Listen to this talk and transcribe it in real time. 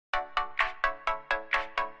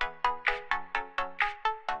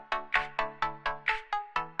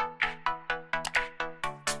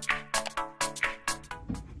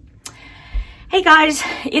Hey guys,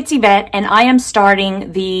 it's Yvette and I am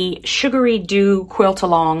starting the Sugaridoo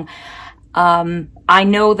Quilt-Along. I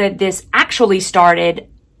know that this actually started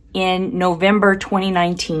in November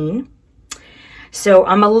 2019, so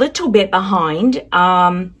I'm a little bit behind.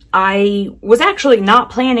 I was actually not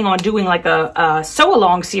planning on doing like a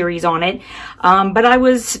sew-along series on it, but I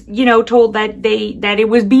was, told that it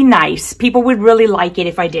would be nice. People would really like it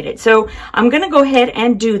if I did it. So I'm gonna go ahead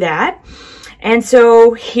and do that. And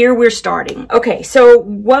so here we're starting. Okay, so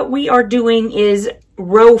what we are doing is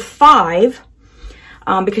row 5,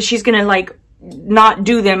 because she's gonna like not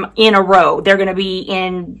do them in a row. They're gonna be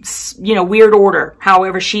in, weird order,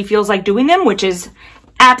 however she feels like doing them, which is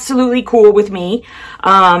absolutely cool with me.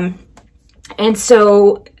 And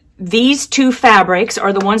so these two fabrics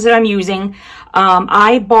are the ones that I'm using.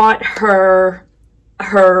 I bought her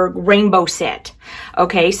rainbow set.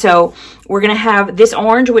 Okay, so we're gonna have this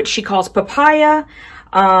orange, which she calls papaya.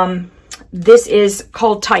 This is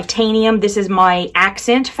called titanium. This is my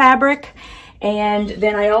accent fabric. And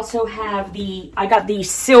then I also have I got the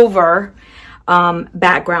silver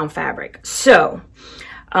background fabric. So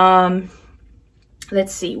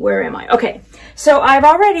let's see, where am I? Okay, so I've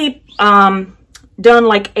already done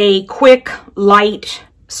like a quick light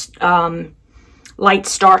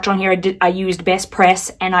starch on here. I used Best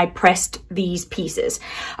Press and I pressed these pieces.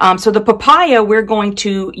 So the papaya we're going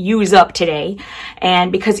to use up today,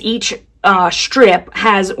 and because each strip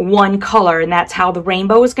has one color and that's how the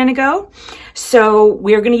rainbow is going to go. So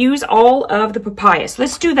we're going to use all of the papaya. So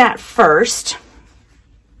let's do that first.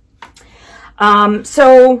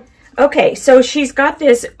 Okay, so she's got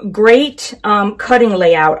this great cutting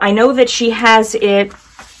layout. I know that she has it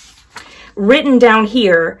written down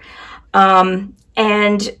here.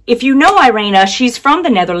 And if you know Irena, she's from the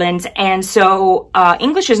Netherlands, and so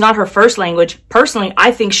English is not her first language. Personally,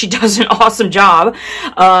 I think she does an awesome job.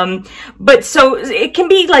 But so it can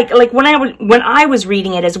be like when I was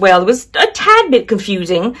reading it as well, it was a tad bit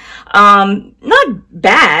confusing. Not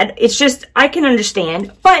bad. It's just I can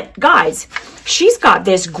understand. But guys, she's got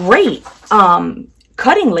this great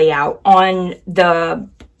cutting layout on the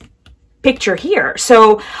picture here.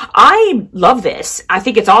 So I love this. I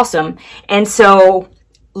think it's awesome. And so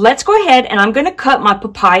let's go ahead and I'm going to cut my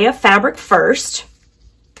papaya fabric first.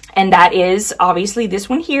 And that is obviously this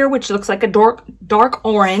one here, which looks like a dark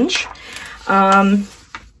orange.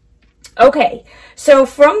 Okay, so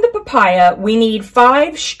from the papaya, we need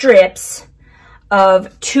 5 strips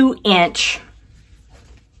of 2-inch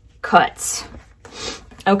cuts.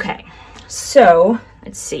 Okay, so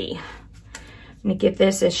let's see. I'm going to get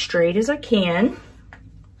this as straight as I can.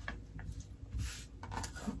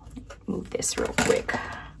 Move this real quick.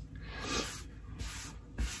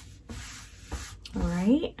 All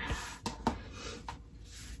right.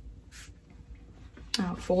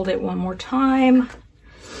 I'll fold it one more time.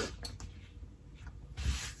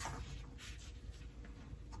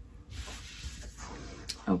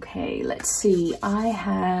 Okay, let's see. I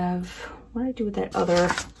have, what did I do with that other?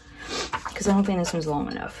 Because I don't think this one's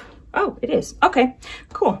long enough. Oh, it is. Okay,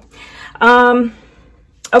 cool.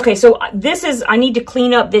 Okay, so this is, I need to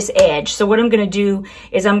clean up this edge. So what I'm going to do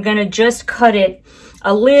is I'm going to just cut it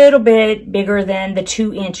a little bit bigger than the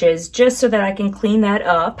 2 inches, just so that I can clean that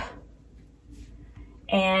up.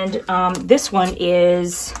 And this one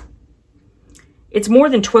is, it's more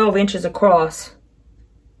than 12 inches across.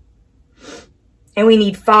 And we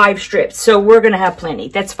need 5 strips, so we're going to have plenty.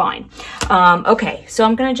 That's fine. Okay, so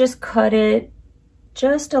I'm going to just cut it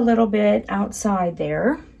just a little bit outside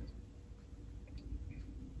there.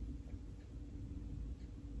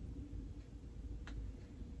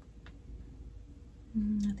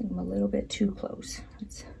 I think I'm a little bit too close.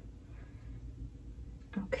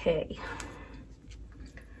 Okay.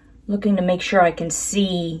 Looking to make sure I can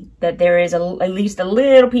see that there is at least a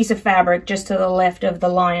little piece of fabric just to the left of the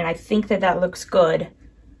line. I think that looks good.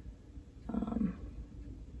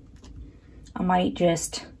 I might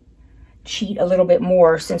just cheat a little bit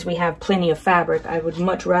more since we have plenty of fabric. I would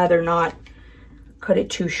much rather not cut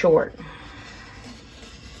it too short.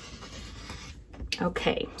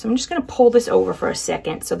 Okay, so I'm just going to pull this over for a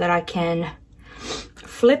second so that I can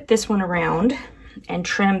flip this one around and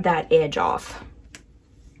trim that edge off.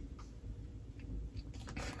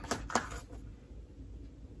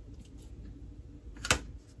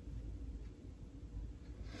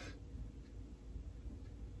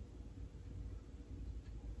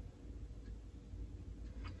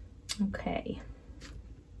 Okay,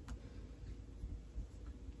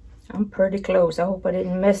 I'm pretty close. I hope I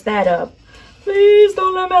didn't mess that up. Please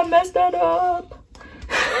don't let me mess that up.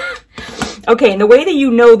 Okay, and the way that you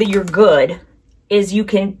know that you're good is you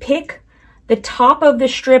can pick the top of the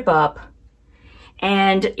strip up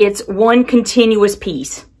and it's one continuous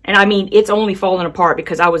piece. And I mean, it's only falling apart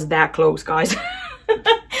because I was that close, guys.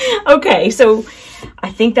 Okay, so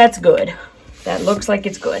I think that's good. That looks like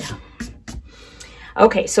it's good.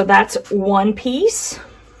 Okay, so that's one piece.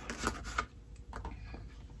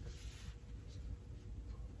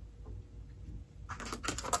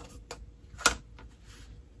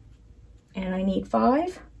 And I need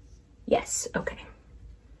 5. Yes, okay.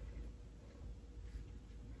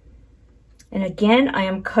 And again, I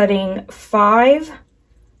am cutting 5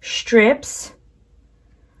 strips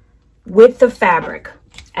width of fabric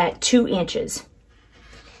at 2 inches.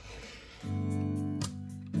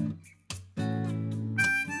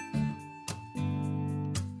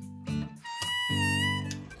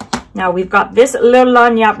 Now we've got this little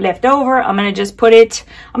lanyard left over. I'm gonna put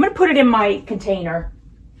it in my container.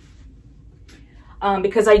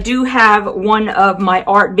 Because I do have one of my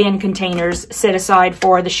art bin containers set aside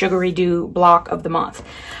for the Sugaridoo block of the month.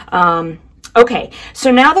 Okay,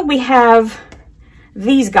 so now that we have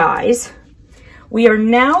these guys, we are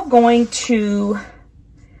now going to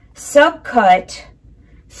subcut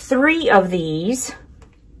 3 of these.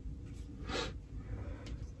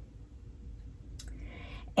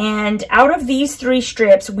 And out of these 3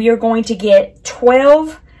 strips, we are going to get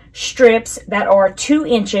 12 strips that are 2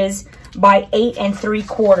 inches by 8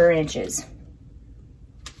 3/4 inches.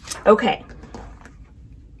 Okay.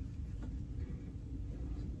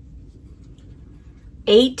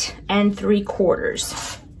 8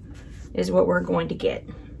 3/4 is what we're going to get.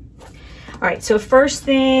 All right, so first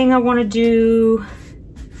thing I want to do,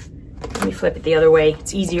 let me flip it the other way.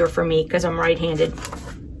 It's easier for me because I'm right-handed.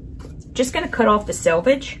 Just going to cut off the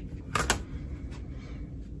selvage.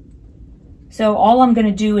 So all I'm going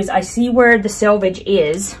to do is I see where the selvage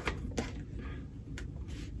is.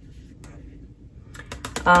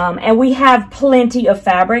 And we have plenty of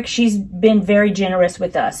fabric. She's been very generous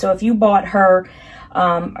with us. So if you bought her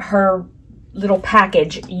her little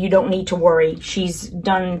package, you don't need to worry. She's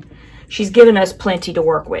given us plenty to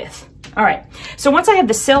work with. All right. So once I have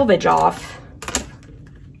the selvage off,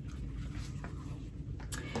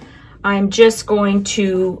 I'm just going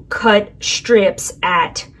to cut strips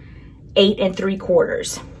at 8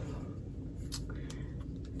 3/4.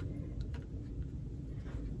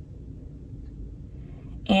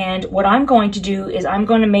 And what I'm going to do is I'm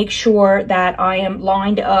going to make sure that I am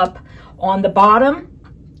lined up on the bottom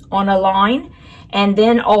on a line, and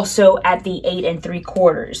then also at the 8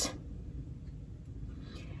 3/4.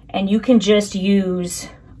 And you can just use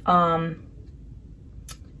the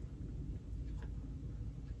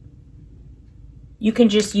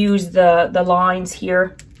lines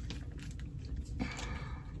here.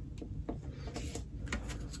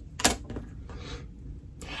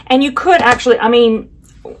 And you could actually, I mean,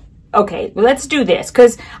 okay, well, let's do this,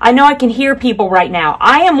 because I know I can hear people right now.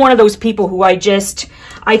 I am one of those people who I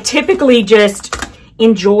typically just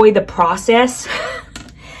enjoy the process,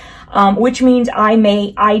 which means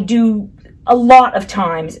I do a lot of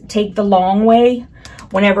times take the long way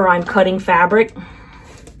whenever I'm cutting fabric,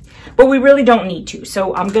 but we really don't need to.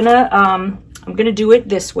 So I'm gonna do it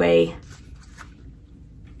this way,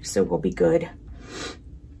 so we'll be good.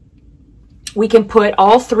 We can put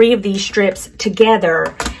all 3 of these strips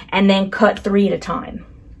together and then cut 3 at a time.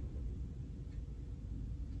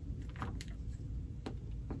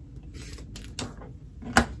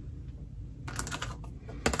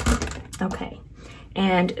 Okay,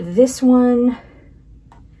 and this one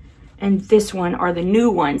and this one are the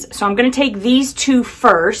new ones. So I'm going to take these 2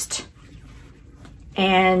 first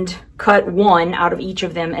and cut 1 out of each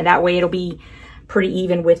of them, and that way it'll be pretty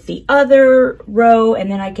even with the other row,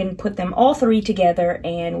 and then I can put them all 3 together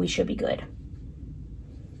and we should be good.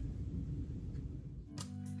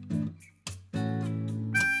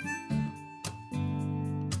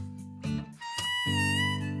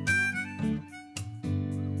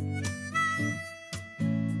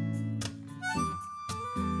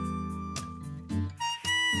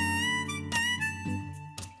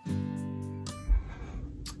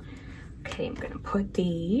 Okay, I'm going to put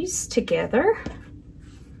these together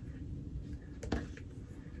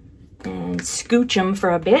and scooch them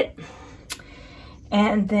for a bit.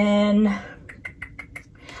 And then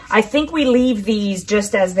I think we leave these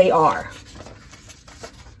just as they are.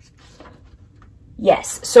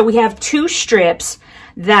 Yes, so we have 2 strips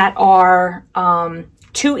that are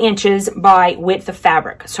 2 inches by width of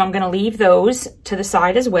fabric. So I'm going to leave those to the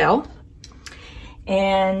side as well.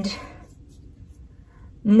 And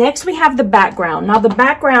next we have the background. Now the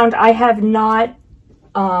background I have not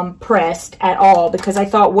pressed at all, because I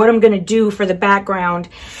thought what I'm going to do for the background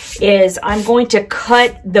is I'm going to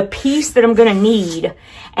cut the piece that I'm going to need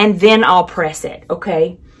and then I'll press it,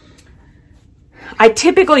 okay? I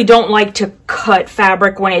typically don't like to cut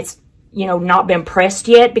fabric when it's, you know, not been pressed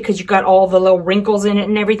yet, because you got all the little wrinkles in it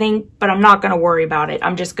and everything, but I'm not going to worry about it.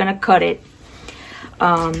 I'm just going to cut it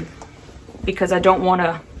because I don't want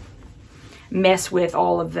to mess with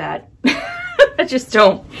all of that. I just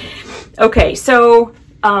don't. Okay, so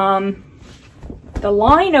the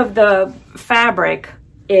line of the fabric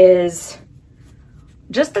is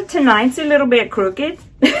just a teensy little bit crooked.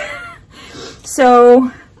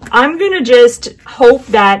 So I'm gonna just hope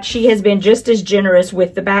that she has been just as generous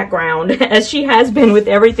with the background as she has been with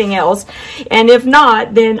everything else. And if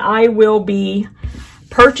not, then I will be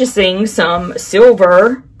purchasing some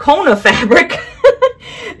silver Kona fabric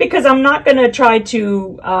because I'm not gonna try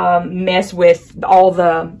to mess with all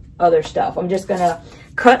the other stuff. I'm just gonna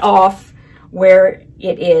cut off where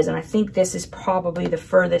it is, and I think this is probably the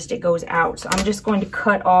furthest it goes out. So I'm just going to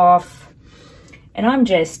cut off, and I'm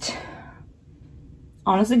just,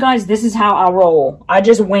 honestly guys, this is how I roll. I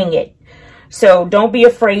just wing it. So don't be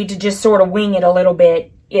afraid to just sort of wing it a little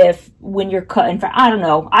bit when you're cutting. I don't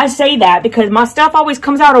know. I say that because my stuff always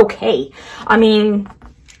comes out okay. I mean,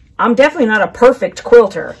 I'm definitely not a perfect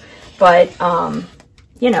quilter, but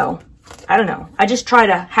you know, I don't know. I just try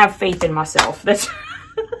to have faith in myself. That's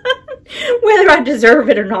whether I deserve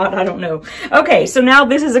it or not, I don't know. Okay, so now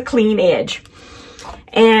this is a clean edge.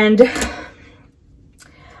 And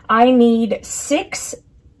I need 6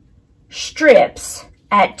 strips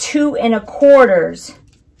at 2 1/4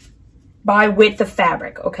 by width of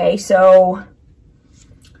fabric. Okay, so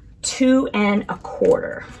 2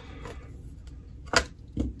 1/4.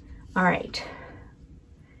 All right.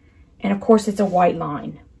 And of course it's a white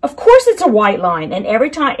line. Of course it's a white line. And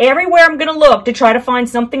everywhere I'm going to look to try to find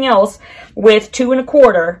something else with 2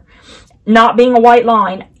 1/4 not being a white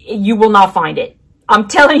line, you will not find it. I'm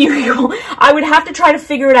telling you, I would have to try to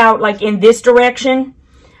figure it out like in this direction.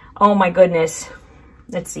 Oh my goodness.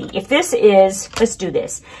 Let's see. If this is, let's do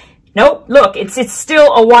this. Nope, look, it's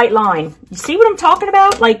still a white line. You see what I'm talking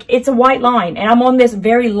about? Like, it's a white line, and I'm on this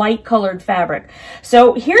very light colored fabric.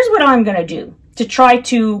 So here's what I'm going to do to try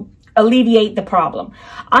to alleviate the problem.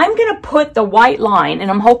 I'm going to put the white line, and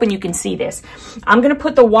I'm hoping you can see this. I'm going to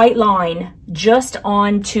put the white line just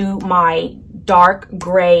onto my dark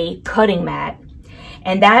gray cutting mat,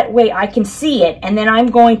 and that way I can see it, and then I'm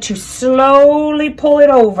going to slowly pull it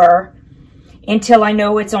over until I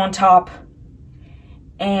know it's on top.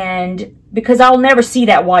 And because I'll never see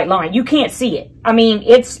that white line. You can't see it. I mean,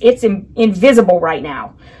 it's invisible right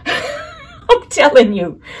now. I'm telling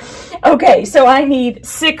you. Okay, so I need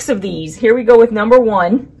 6 of these. Here we go with number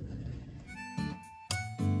 1.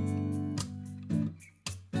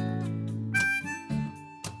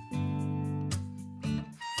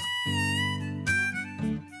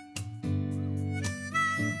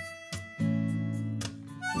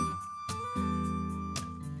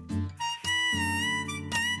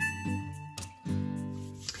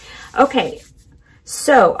 Okay,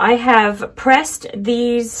 so I have pressed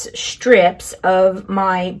these strips of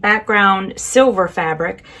my background silver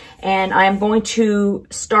fabric, and I'm going to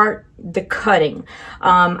start the cutting.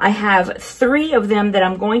 I have 3 of them that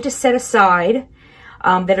I'm going to set aside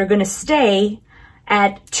that are going to stay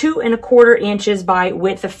at 2 1/4 inches by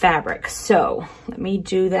width of fabric. So let me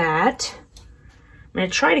do that. I'm going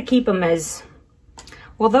to try to keep them as,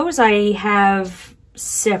 well, those I have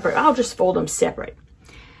separate. I'll just fold them separate.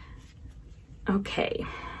 Okay,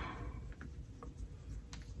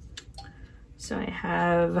 so I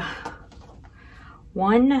have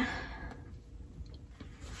 1,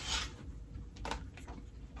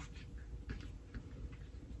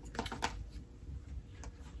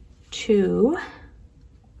 2,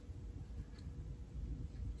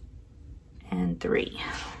 and 3.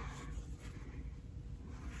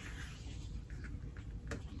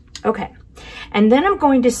 Okay, and then I'm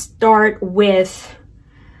going to start with,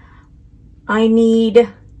 I need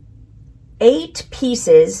 8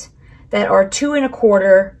 pieces that are 2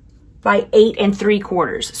 1/4 by 8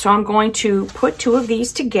 3/4. So I'm going to put 2 of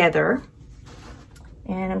these together,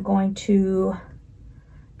 and I'm going to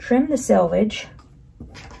trim the selvage,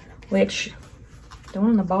 which the one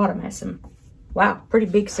on the bottom has some, wow, pretty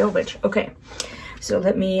big selvage. Okay, so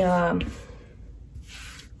let me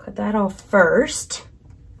cut that off first,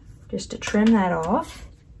 just to trim that off.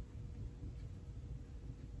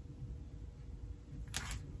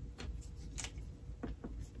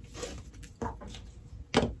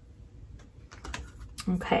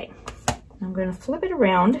 Okay, I'm going to flip it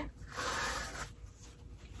around.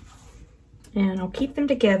 And I'll keep them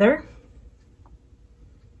together.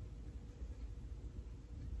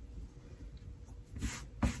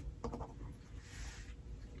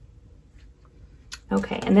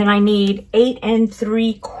 Okay, and then I need 8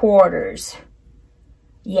 3/4.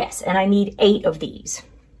 Yes, and I need 8 of these.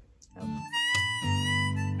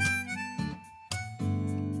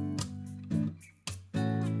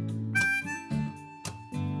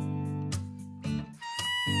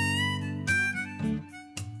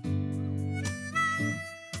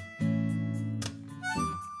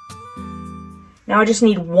 Now I just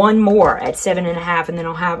need one more at 7.5, and then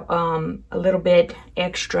I'll have a little bit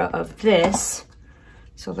extra of this.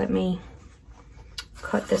 So let me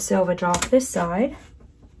cut the selvage off this side.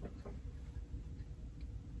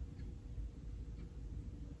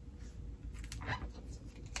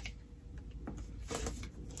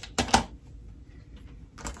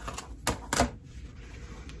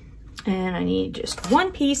 And I need just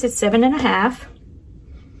one piece at 7.5.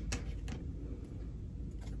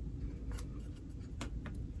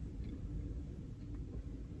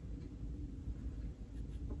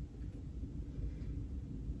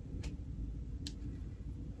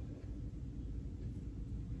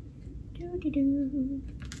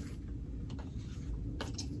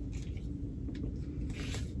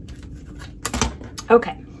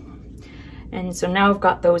 Okay, and so now I've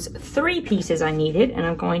got those 3 pieces I needed, and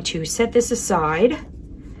I'm going to set this aside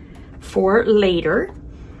for later.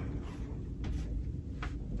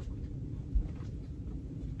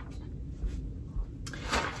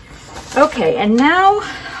 Okay, and now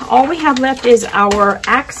all we have left is our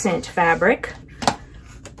accent fabric,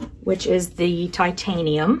 which is the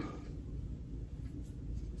titanium.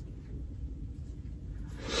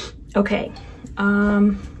 Okay,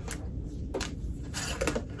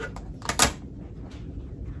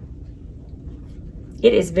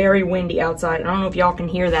 it is very windy outside. I don't know if y'all can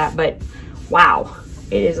hear that, but wow,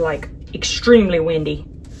 it is like extremely windy.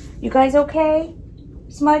 You guys okay?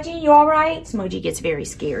 Smudgy, you all right? Smudgy gets very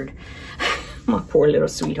scared. My poor little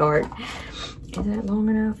sweetheart. Is that long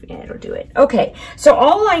enough? Yeah, it'll do it. Okay, so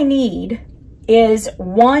all I need is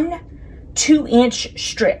 1 2-inch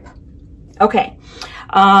strip. Okay,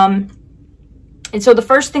 and so the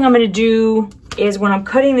first thing I'm going to do is when I'm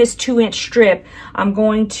cutting this 2-inch strip, I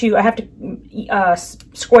have to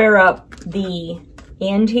square up the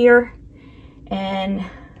end here. And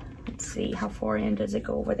let's see, how far in does it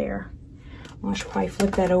go over there? Well, I should probably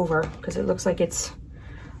flip that over because it looks like it's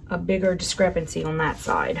a bigger discrepancy on that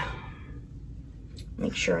side.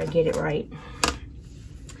 Make sure I get it right.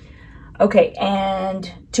 Okay,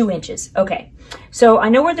 and 2 inches. Okay, so I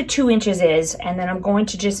know where the 2 inches is, and then I'm going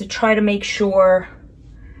to just try to make sure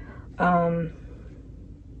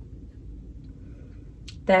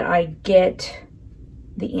that I get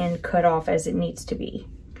the end cut off as it needs to be.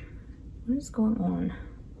 What is going on?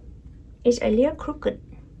 It's a little crooked.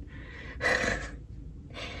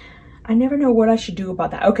 I never know what I should do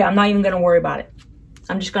about that. Okay, I'm not even gonna worry about it.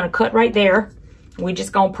 I'm just gonna cut right there. We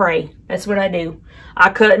just gonna pray. That's what I do.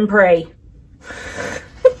 I cut and pray.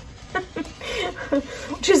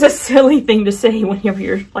 Which is a silly thing to say whenever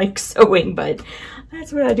you're like sewing, but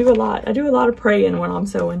that's what I do a lot. I do a lot of praying when I'm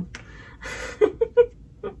sewing.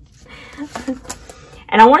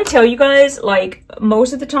 And I want to tell you guys, like,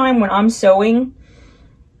 most of the time when I'm sewing,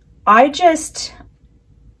 I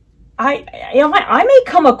may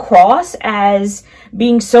come across as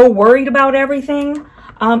being so worried about everything.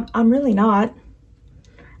 I'm really not.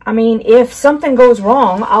 I mean, if something goes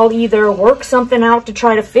wrong, I'll either work something out to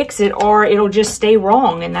try to fix it, or it'll just stay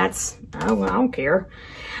wrong, and that's, oh, I don't care.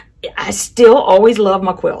 I still always love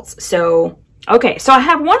my quilts. So, okay, so I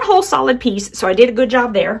have 1 whole solid piece, so I did a good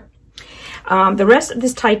job there. The rest of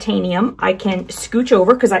this titanium, I can scooch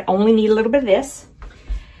over because I only need a little bit of this.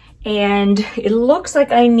 And it looks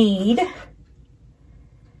like I need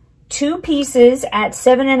 2 pieces at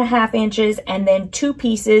 7.5 inches and then 2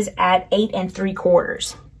 pieces at 8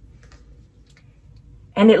 3/4.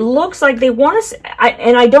 And it looks like they want us,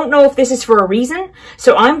 and I don't know if this is for a reason,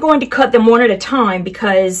 so I'm going to cut them one at a time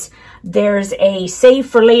because there's a save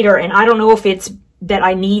for later, and I don't know if it's that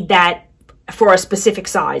I need that for a specific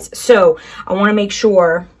size. So I want to make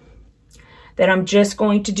sure that I'm just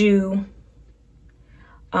going to do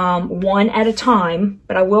one at a time,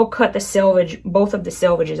 but I will cut the selvage, both of the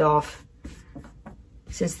selvages off,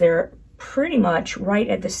 since they're pretty much right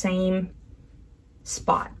at the same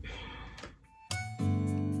spot.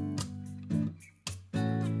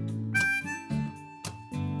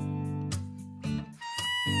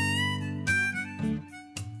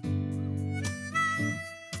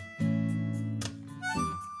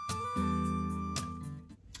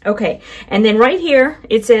 Okay, and then right here,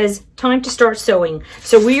 it says time to start sewing.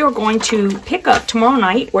 So we are going to pick up tomorrow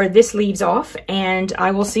night where this leaves off, and I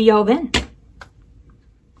will see y'all then.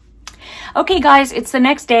 Okay guys, it's the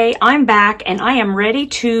next day. I'm back and I am ready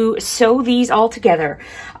to sew these all together.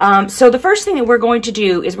 So the first thing that we're going to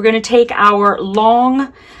do is we're going to take our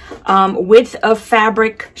long width of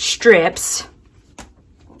fabric strips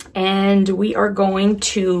and we are going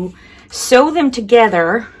to sew them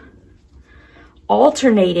together,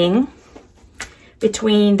 alternating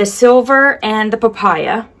between the silver and the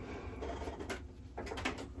papaya.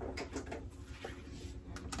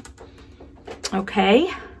 Okay.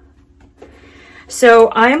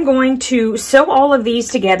 So I'm going to sew all of these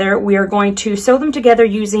together. We are going to sew them together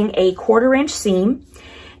using a 1/4 inch seam.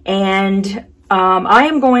 And I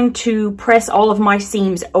am going to press all of my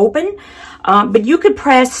seams open, but you could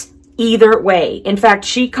press either way. In fact,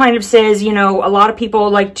 she kind of says, you know, a lot of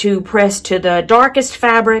people like to press to the darkest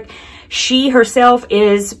fabric. She herself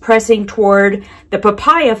is pressing toward the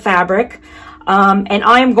papaya fabric. And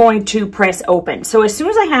I am going to press open. So as soon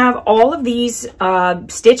as I have all of these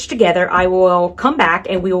stitched together, I will come back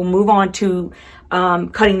and we will move on to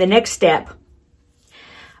cutting the next step.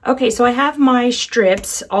 Okay, so I have my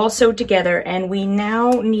strips all sewed together and we now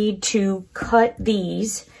need to cut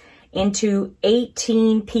these into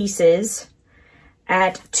 18 pieces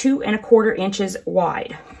at 2 1/4 inches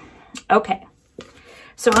wide. Okay,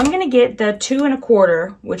 so I'm gonna get the 2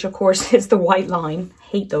 1/4, which of course is the white line.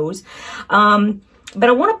 Hate those. But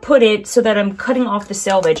I want to put it so that I'm cutting off the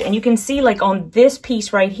selvage. And you can see like on this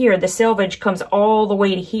piece right here, the selvage comes all the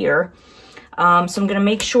way to here. So I'm going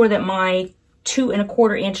to make sure that my 2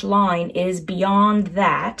 1/4 inch line is beyond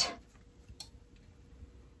that.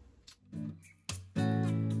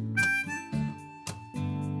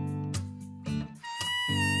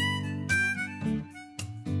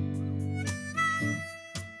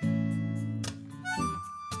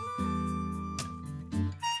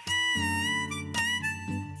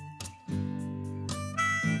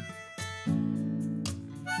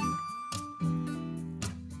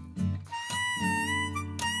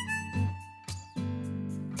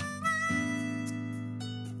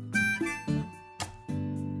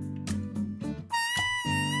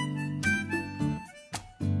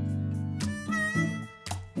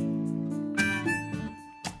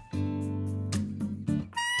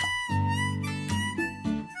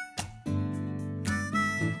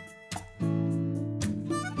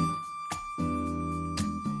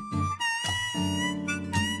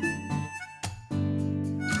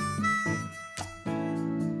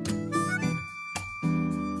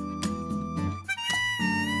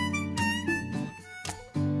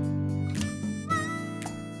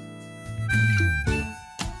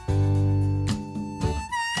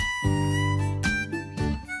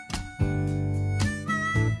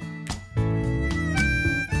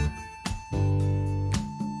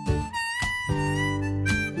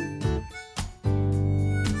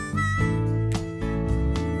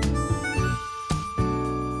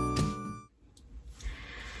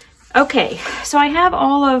 Okay, so I have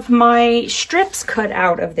all of my strips cut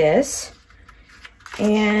out of this,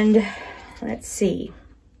 and let's see.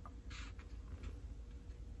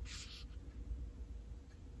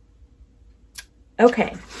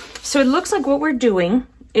 Okay, so it looks like what we're doing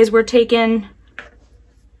is we're taking,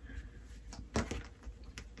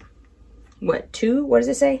 what, 2? What does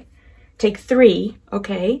it say? Take 3,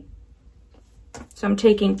 okay. So I'm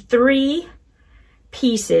taking 3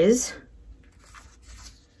 pieces.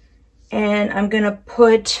 And I'm going to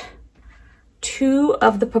put 2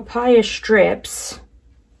 of the papaya strips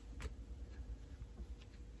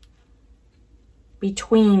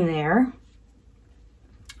between there.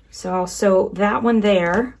 So I'll sew that one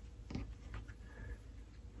there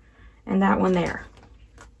and that one there.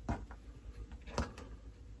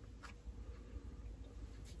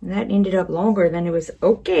 And that ended up longer than it was.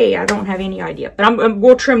 Okay, I don't have any idea, but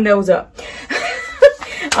we'll trim those up.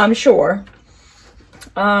 I'm sure.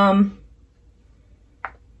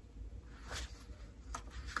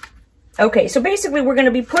 Okay, so basically we're going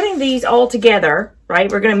to be putting these all together,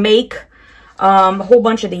 right? We're going to make a whole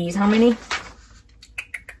bunch of these. How many?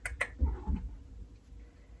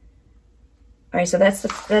 All right, so that's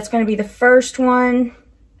going to be the first one.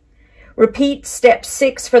 Repeat step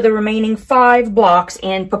 6 for the remaining 5 blocks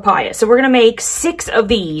in papaya. So we're going to make 6 of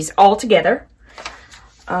these all together.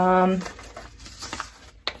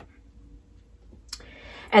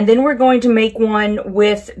 And then we're going to make one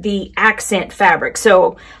with the accent fabric.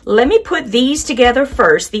 So let me put these together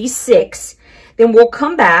first, these 6. Then we'll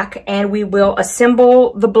come back and we will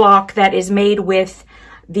assemble the block that is made with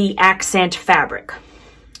the accent fabric.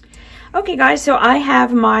 Okay guys, so I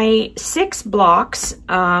have my 6 blocks,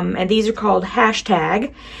 and these are called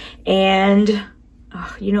hashtag, and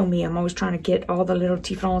you know me, I'm always trying to get all the little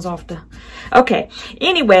Teflons off the... Okay,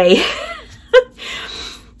 anyway,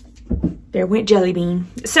 there went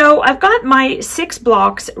Jellybean. So I've got my 6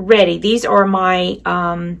 blocks ready. These are my,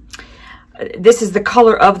 this is the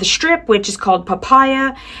color of the strip, which is called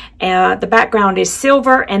papaya. The background is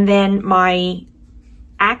silver, and then my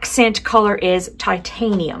accent color is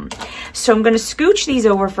titanium. So I'm going to scooch these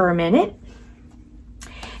over for a minute.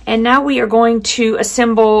 And now we are going to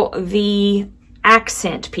assemble the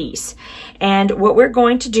accent piece. And what we're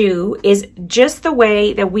going to do is just the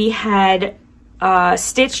way that we had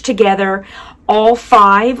stitched together all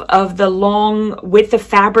 5 of the long width of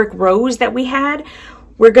fabric rows that we had,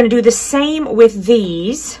 we're going to do the same with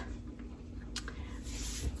these.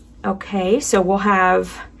 Okay, so we'll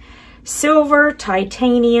have silver,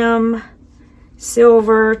 titanium,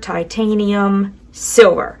 silver, titanium,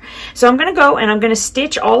 silver. So I'm going to go and I'm going to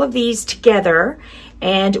stitch all of these together,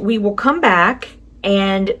 and we will come back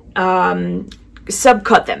and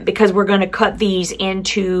subcut them, because we're going to cut these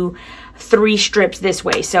into 3 strips this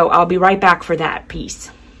way. So I'll be right back for that piece.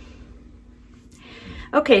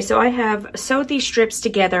 Okay, so I have sewed these strips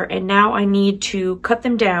together, and now I need to cut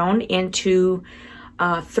them down into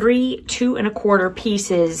 3 2 1/4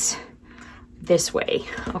 pieces this way.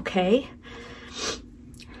 Okay.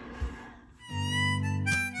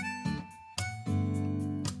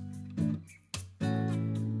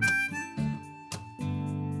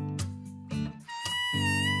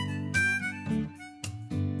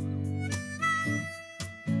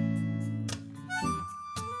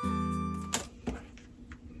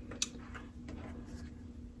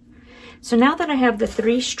 So now that I have the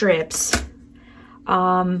 3 strips,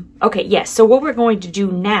 okay, yes, so what we're going to do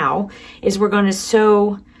now is we're going to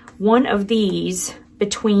sew one of these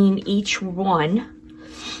between each one,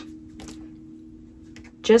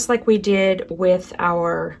 just like we did with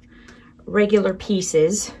our regular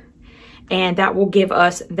pieces, and that will give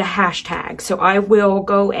us the hashtag. So I will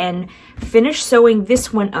go and finish sewing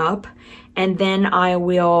this one up, and then I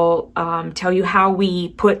will tell you how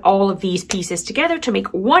we put all of these pieces together to make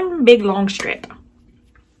one big long strip.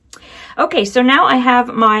 Okay, so now I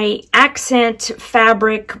have my accent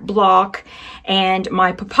fabric block and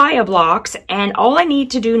my papaya blocks, and all I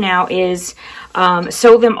need to do now is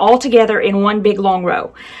sew them all together in one big long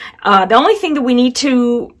row. The only thing that we need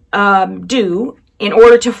to do in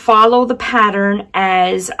order to follow the pattern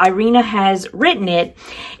as Irina has written it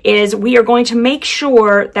is we are going to make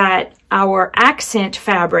sure that our accent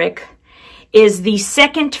fabric is the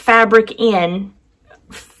second fabric in,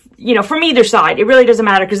 you know, from either side. It really doesn't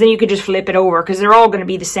matter, because then you could just flip it over, because they're all going to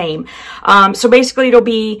be the same. So basically it'll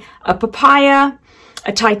be a papaya,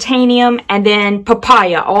 a titanium, and then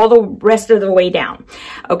papaya all the rest of the way down.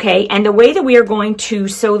 Okay, and the way that we are going to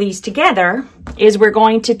sew these together is we're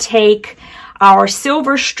going to take our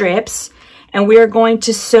silver strips and we are going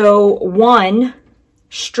to sew 1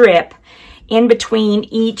 strip in between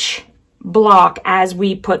each block as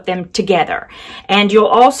we put them together. And you'll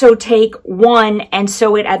also take 1 and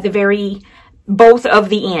sew it at the both of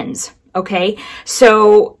the ends. Okay,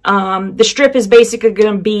 so the strip is basically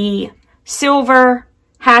going to be silver,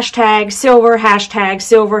 hashtag, silver, hashtag,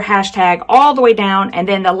 silver, hashtag, all the way down, and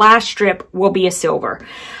then the last strip will be a silver.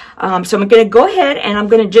 So I'm going to go ahead and I'm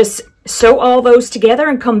going to just sew all those together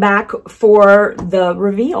and come back for the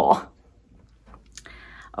reveal.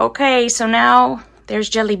 Okay, so now there's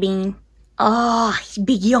Jellybean. Oh, he's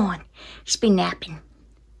big yawn. He's been napping.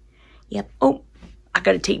 Yep. Oh, I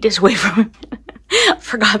got to take this away from him.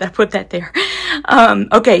 Forgot that I put that there.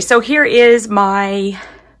 Okay, so here is my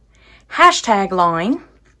hashtag line.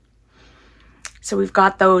 So we've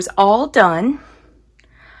got those all done.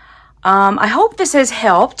 I hope this has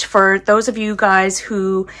helped for those of you guys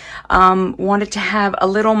who wanted to have a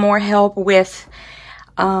little more help with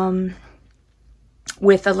a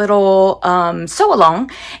little sew along.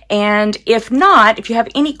 And if not, if you have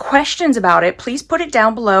any questions about it, please put it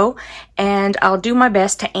down below and I'll do my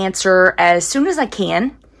best to answer as soon as I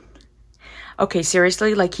can. Okay,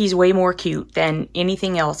 seriously, like he's way more cute than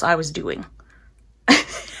anything else I was doing.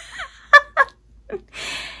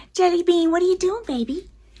 Jellybean, what are you doing, baby?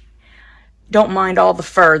 Don't mind all the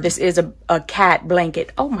fur. This is a cat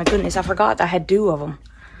blanket. Oh my goodness, I forgot I had 2 of them.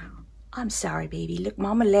 I'm sorry, baby. Look,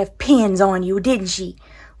 Mama left pins on you, didn't she?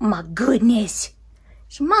 Oh my goodness.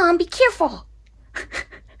 Mom, be careful.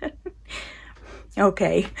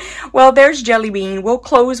 Okay. Well, there's Jellybean. We'll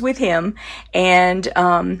close with him. And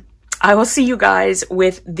I will see you guys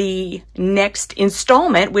with the next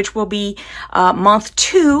installment, which will be month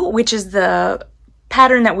 2, which is the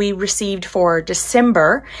pattern that we received for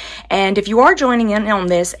December. And if you are joining in on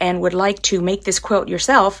this and would like to make this quilt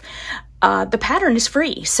yourself, the pattern is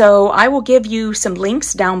free. So I will give you some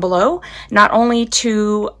links down below, not only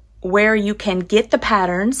to where you can get the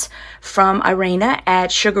patterns from Irena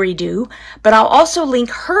at Sugaridoo, but I'll also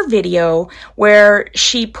link her video where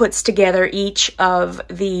she puts together each of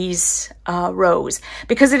these rows,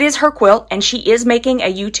 because it is her quilt and she is making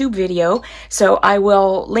a YouTube video. So I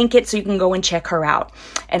will link it so you can go and check her out.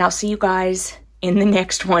 And I'll see you guys in the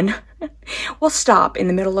next one. We'll stop in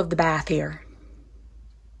the middle of the bath here.